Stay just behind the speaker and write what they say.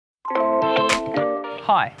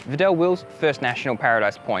Hi, Vidal Wills, First National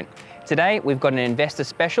Paradise Point. Today we've got an investor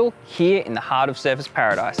special here in the heart of Surfers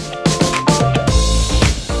Paradise.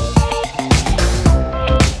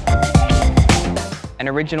 An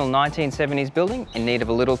original 1970s building in need of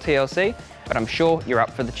a little TLC, but I'm sure you're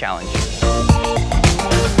up for the challenge.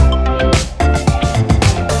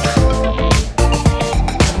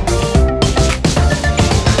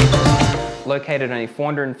 Located only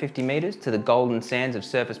 450 metres to the golden sands of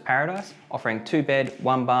Surfers Paradise, offering 2-bed,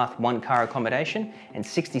 1-bath, 1-car accommodation and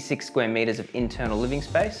 66 square metres of internal living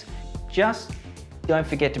space. Just don't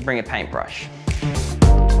forget to bring a paintbrush.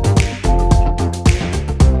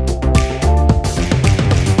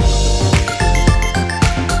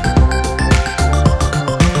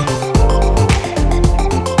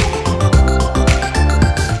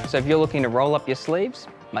 So if you're looking to roll up your sleeves,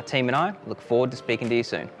 my team and I look forward to speaking to you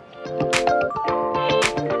soon.